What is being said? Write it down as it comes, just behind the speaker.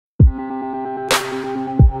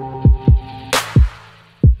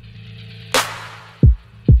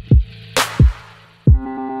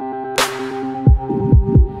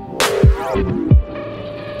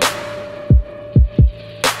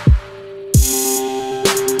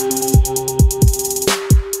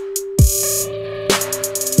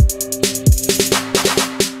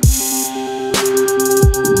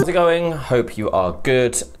it going? Hope you are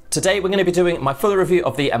good. Today we're going to be doing my full review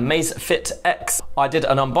of the Amazfit X. I did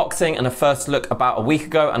an unboxing and a first look about a week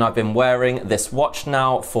ago, and I've been wearing this watch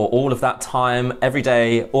now for all of that time, every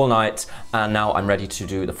day, all night, and now I'm ready to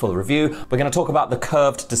do the full review. We're going to talk about the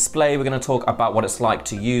curved display, we're going to talk about what it's like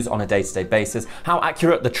to use on a day-to-day basis, how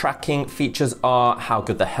accurate the tracking features are, how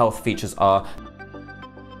good the health features are.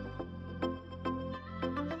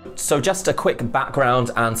 So just a quick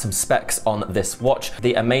background and some specs on this watch.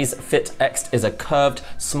 The Amazfit X is a curved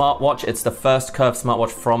smartwatch. It's the first curved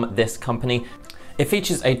smartwatch from this company. It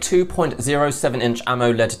features a 2.07-inch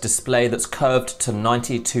AMOLED display that's curved to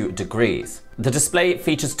 92 degrees. The display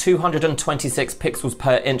features 226 pixels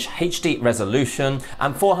per inch HD resolution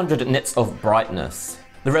and 400 nits of brightness.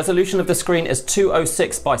 The resolution of the screen is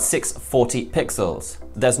 206 by 640 pixels.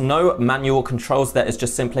 There's no manual controls, there is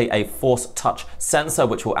just simply a force touch sensor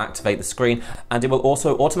which will activate the screen, and it will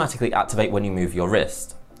also automatically activate when you move your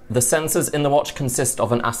wrist. The sensors in the watch consist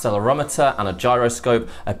of an accelerometer and a gyroscope,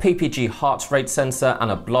 a PPG heart rate sensor,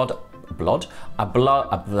 and a blood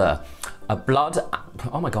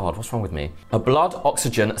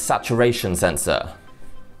oxygen saturation sensor.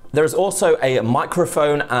 There is also a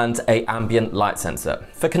microphone and an ambient light sensor.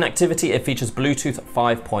 For connectivity, it features Bluetooth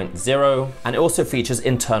 5.0 and it also features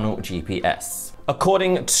internal GPS.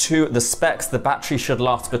 According to the specs, the battery should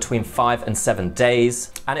last between 5 and 7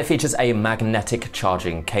 days, and it features a magnetic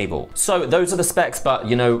charging cable. So those are the specs, but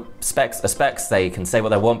you know, specs are specs, they can say what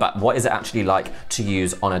they want, but what is it actually like to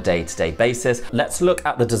use on a day-to-day basis? Let's look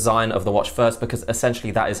at the design of the watch first, because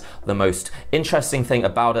essentially that is the most interesting thing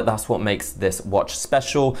about it. That's what makes this watch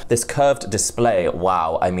special. This curved display,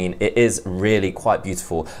 wow, I mean, it is really quite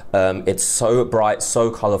beautiful. It's so bright, so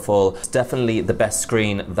colorful. It's definitely the best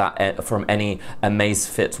screen that from any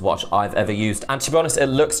Amazfit watch I've ever used, and to be honest, it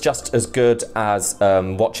looks just as good as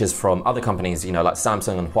watches from other companies, you know, like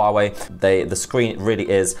Samsung and Huawei. The screen really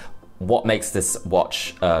is what makes this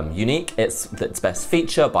watch unique. It's its best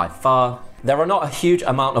feature by far. There are not a huge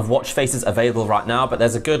amount of watch faces available right now, but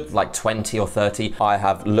there's a good like 20 or 30. I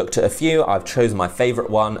have looked at a few, I've chosen my favorite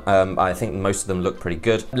one. I think most of them look pretty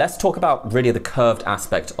good. Let's talk about really the curved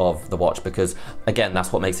aspect of the watch, because again,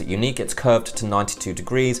 that's what makes it unique. It's curved to 92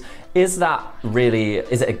 degrees. Is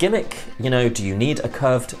it a gimmick? You know, do you need a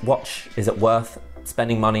curved watch? Is it worth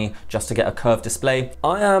spending money just to get a curved display?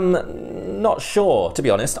 I am not sure, to be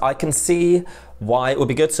honest. I can see why it would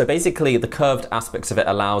be good. So basically the curved aspects of it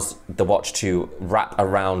allows the watch to wrap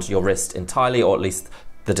around your wrist entirely, or at least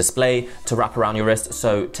the display to wrap around your wrist.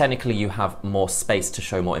 So technically you have more space to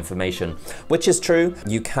show more information, which is true.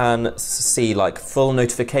 You can see like full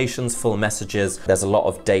notifications, full messages. There's a lot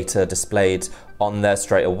of data displayed on there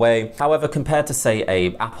straight away. However, compared to say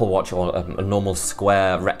a Apple Watch or a normal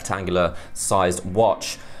square rectangular sized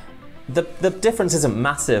watch, the difference isn't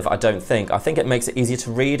massive, I don't think. I think it makes it easier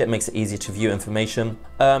to read, it makes it easier to view information.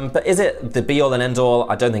 But is it the be all and end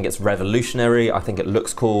all? I don't think it's revolutionary. I think it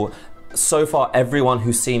looks cool. So far, everyone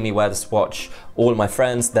who's seen me wear this watch, all of my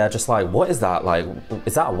friends, they're just like, what is that? Like,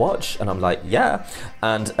 is that a watch? And I'm like, yeah.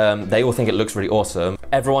 And they all think it looks really awesome.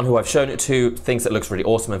 Everyone who I've shown it to thinks it looks really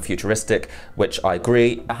awesome and futuristic, which I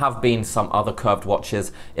agree. There have been some other curved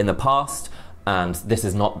watches in the past, and this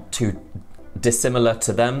is not too dissimilar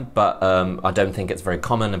to them, but I don't think it's very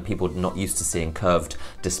common and people are not used to seeing curved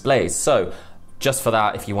displays. So just for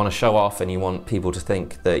that, if you want to show off and you want people to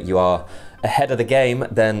think that you are ahead of the game,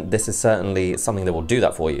 then this is certainly something that will do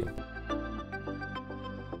that for you.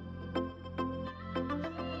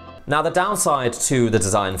 Now, the downside to the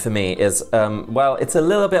design for me is, well, it's a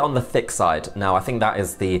little bit on the thick side. Now, I think that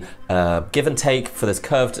is the give and take for this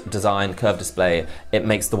curved design, curved display. It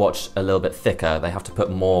makes the watch a little bit thicker. They have to put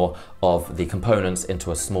more of the components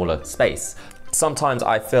into a smaller space. Sometimes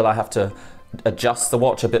I feel I have to adjust the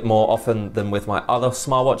watch a bit more often than with my other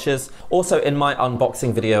smartwatches. Also, in my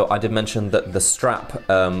unboxing video, I did mention that the strap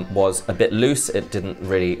was a bit loose. It didn't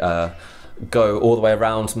really go all the way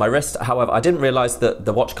around my wrist. However, I didn't realize that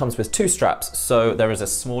the watch comes with two straps. So there is a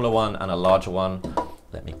smaller one and a larger one.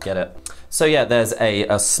 Let me get it. So yeah, there's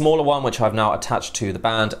a smaller one which I've now attached to the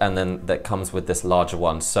band, and then that comes with this larger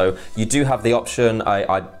one. So you do have the option.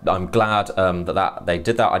 I'm glad that they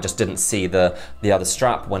did that. I just didn't see the other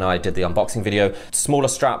strap when I did the unboxing video. Smaller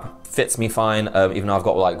strap fits me fine, even though I've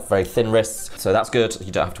got like very thin wrists. So that's good.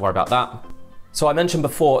 You don't have to worry about that. So I mentioned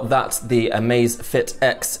before that the Amazfit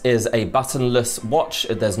X is a buttonless watch.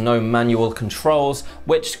 There's no manual controls,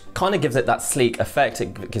 which kind of gives it that sleek effect.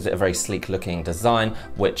 It gives it a very sleek looking design,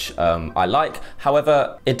 which I like.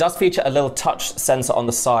 However, it does feature a little touch sensor on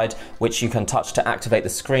the side, which you can touch to activate the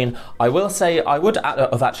screen. I will say I would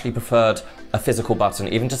have actually preferred a physical button,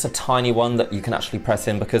 even just a tiny one that you can actually press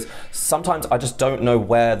in, because sometimes I just don't know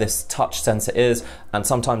where this touch sensor is, and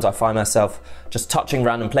sometimes I find myself just touching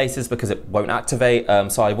random places because it won't activate.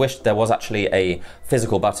 So I wish there was actually a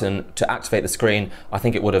physical button to activate the screen. I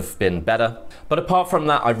think it would have been better. But apart from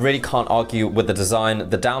that, I really can't argue with the design.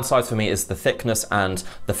 The downside for me is the thickness and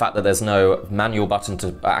the fact that there's no manual button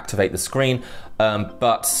to activate the screen.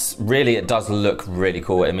 But really it does look really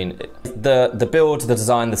cool. I mean, the build, the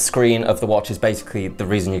design, the screen of the watch is basically the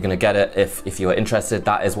reason you're gonna get it if you are interested.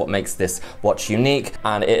 That is what makes this watch unique,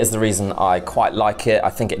 and it is the reason I quite like it. I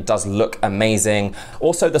think it does look amazing.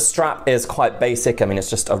 Also, the strap is quite basic. I mean, it's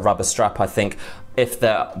just a rubber strap. I think if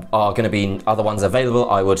there are going to be other ones available,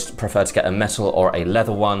 I would prefer to get a metal or a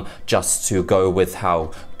leather one, just to go with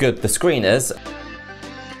how good the screen is.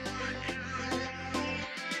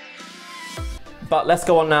 But let's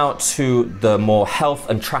go on now to the more health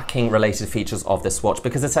and tracking related features of this watch,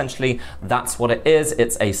 because essentially that's what it is.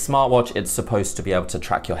 It's a smartwatch. It's supposed to be able to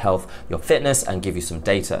track your health, your fitness, and give you some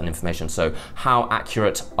data and information. So how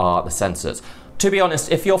accurate are the sensors? To be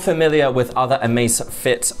honest, if you're familiar with other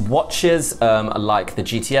Amazfit watches, like the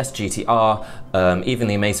GTS, GTR, even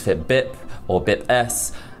the Amazfit BIP or BIP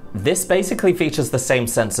S, this basically features the same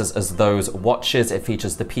sensors as those watches. It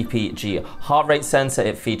features the PPG heart rate sensor,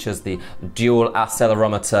 it features the dual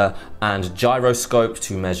accelerometer and gyroscope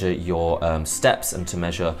to measure your steps and to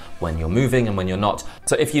measure when you're moving and when you're not.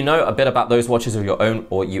 So if you know a bit about those watches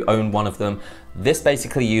or you own one of them, this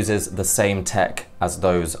basically uses the same tech as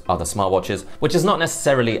those other smartwatches, which is not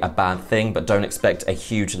necessarily a bad thing, but don't expect a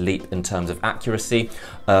huge leap in terms of accuracy.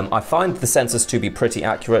 I find the sensors to be pretty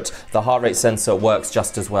accurate. The heart rate sensor works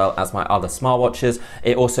just as well as my other smartwatches.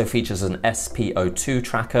 It also features an SpO2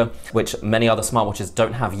 tracker, which many other smartwatches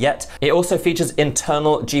don't have yet. It also features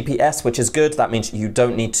internal GPS, which is good. That means you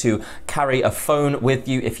don't need to carry a phone with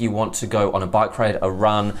you if you want to go on a bike ride, a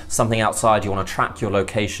run, something outside, you want to track your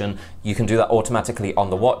location. You can do that automatically on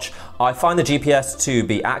the watch. I find the GPS to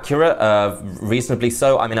be accurate, reasonably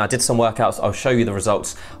so. I mean, I did some workouts. I'll show you the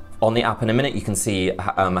results on the app in a minute. You can see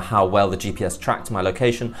how well the GPS tracked my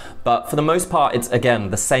location. But for the most part, it's again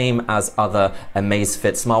the same as other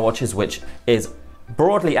Amazfit smartwatches, which is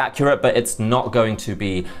broadly accurate, but it's not going to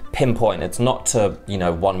be pinpoint. It's not to,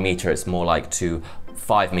 1 meter. It's more like to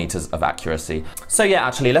 5 meters of accuracy. So yeah,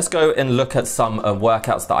 actually, let's go and look at some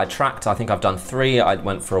workouts that I tracked. I think I've done 3. I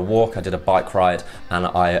went for a walk, I did a bike ride, and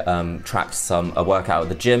I tracked a workout at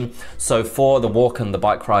the gym. So for the walk and the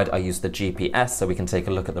bike ride, I used the GPS, so we can take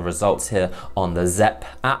a look at the results here on the Zepp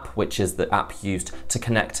app, which is the app used to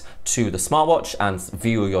connect to the smartwatch and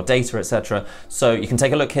view your data, etc. So you can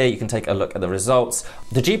take a look here, you can take a look at the results.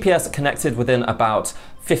 The GPS connected within about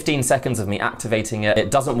 15 seconds of me activating it.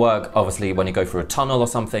 It doesn't work, obviously, when you go through a tunnel or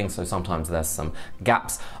something, so sometimes there's some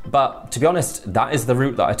gaps. But to be honest, that is the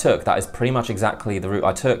route that I took. That is pretty much exactly the route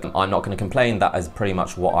I took. I'm not going to complain. That is pretty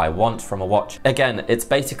much what I want from a watch. Again, it's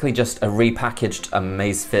basically just a repackaged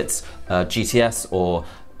Amazfit GTS or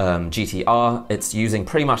GTR. It's using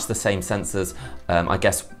pretty much the same sensors, I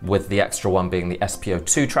guess with the extra one being the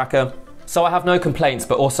SpO2 tracker. So I have no complaints,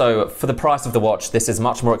 but also for the price of the watch, this is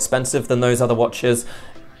much more expensive than those other watches.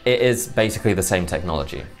 It is basically the same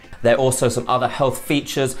technology. There are also some other health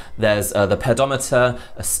features. There's the pedometer,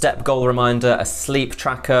 a step goal reminder, a sleep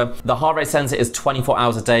tracker. The heart rate sensor is 24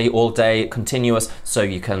 hours a day, all day, continuous, so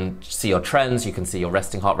you can see your trends, you can see your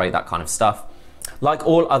resting heart rate, that kind of stuff. Like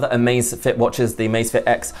all other Amazfit watches, the Amazfit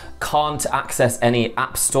X can't access any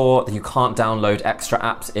app store. You can't download extra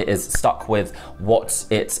apps. It is stuck with what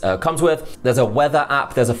it comes with. There's a weather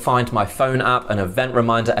app, there's a Find My Phone app, an event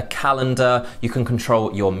reminder, a calendar. You can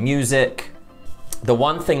control your music. The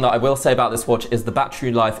one thing that I will say about this watch is the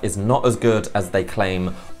battery life is not as good as they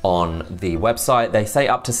claim on the website. They say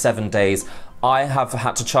up to 7 days. I have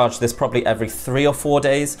had to charge this probably every 3 or 4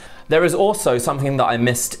 days. There is also something that I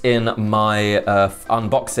missed in my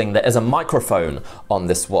unboxing. There is a microphone on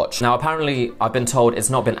this watch. Now, apparently, I've been told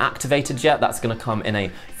it's not been activated yet. That's gonna come in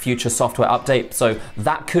a future software update. So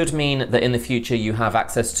that could mean that in the future you have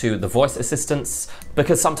access to the voice assistants,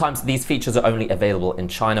 because sometimes these features are only available in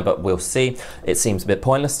China, but we'll see. It seems a bit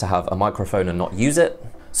pointless to have a microphone and not use it.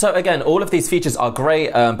 So again, all of these features are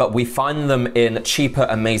great, but we find them in cheaper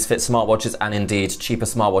Amazfit smartwatches and indeed cheaper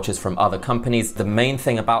smartwatches from other companies. The main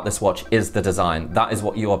thing about this watch is the design. That is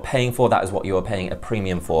what you are paying for. That is what you are paying a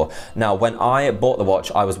premium for. Now, when I bought the watch,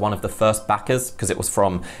 I was one of the first backers because it was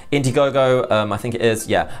from Indiegogo, I think it is,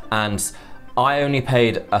 yeah. And I only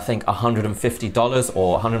paid, I think, $150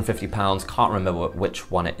 or £150, can't remember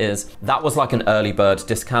which one it is. That was like an early bird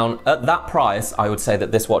discount. At that price, I would say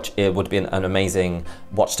that this watch, it would be an amazing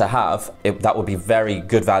watch to have. That would be very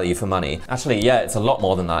good value for money. Actually, yeah, it's a lot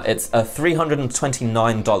more than that. It's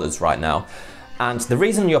 $329 right now. And the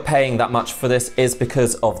reason you're paying that much for this is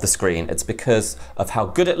because of the screen. It's because of how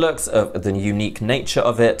good it looks, of the unique nature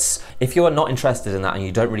of it. If you are not interested in that and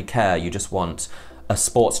you don't really care, you just want a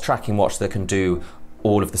sports tracking watch that can do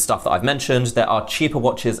all of the stuff that I've mentioned. There are cheaper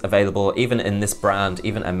watches available, even in this brand.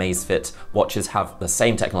 Even Amazfit watches have the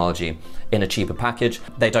same technology in a cheaper package.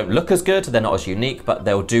 They don't look as good, they're not as unique, but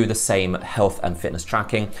they'll do the same health and fitness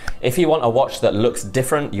tracking. If you want a watch that looks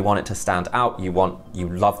different, you want it to stand out, you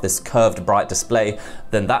love this curved bright display,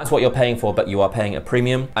 then that's what you're paying for, but you are paying a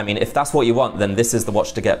premium. I mean, if that's what you want, then this is the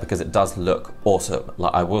watch to get because it does look awesome.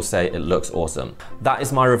 Like, I will say, it looks awesome. That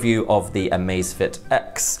is my review of the Amazfit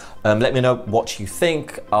X. Let me know what you think.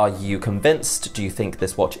 Are you convinced? Do you think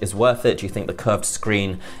this watch is worth it? Do you think the curved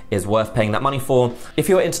screen is worth paying that money for? If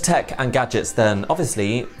you're into tech and gadgets, then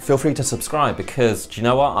obviously feel free to subscribe because do you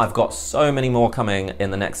know what? I've got so many more coming in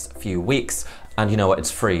the next few weeks. And you know what?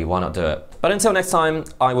 It's free. Why not do it? But until next time,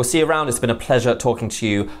 I will see you around. It's been a pleasure talking to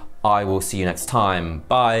you. I will see you next time.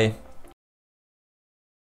 Bye.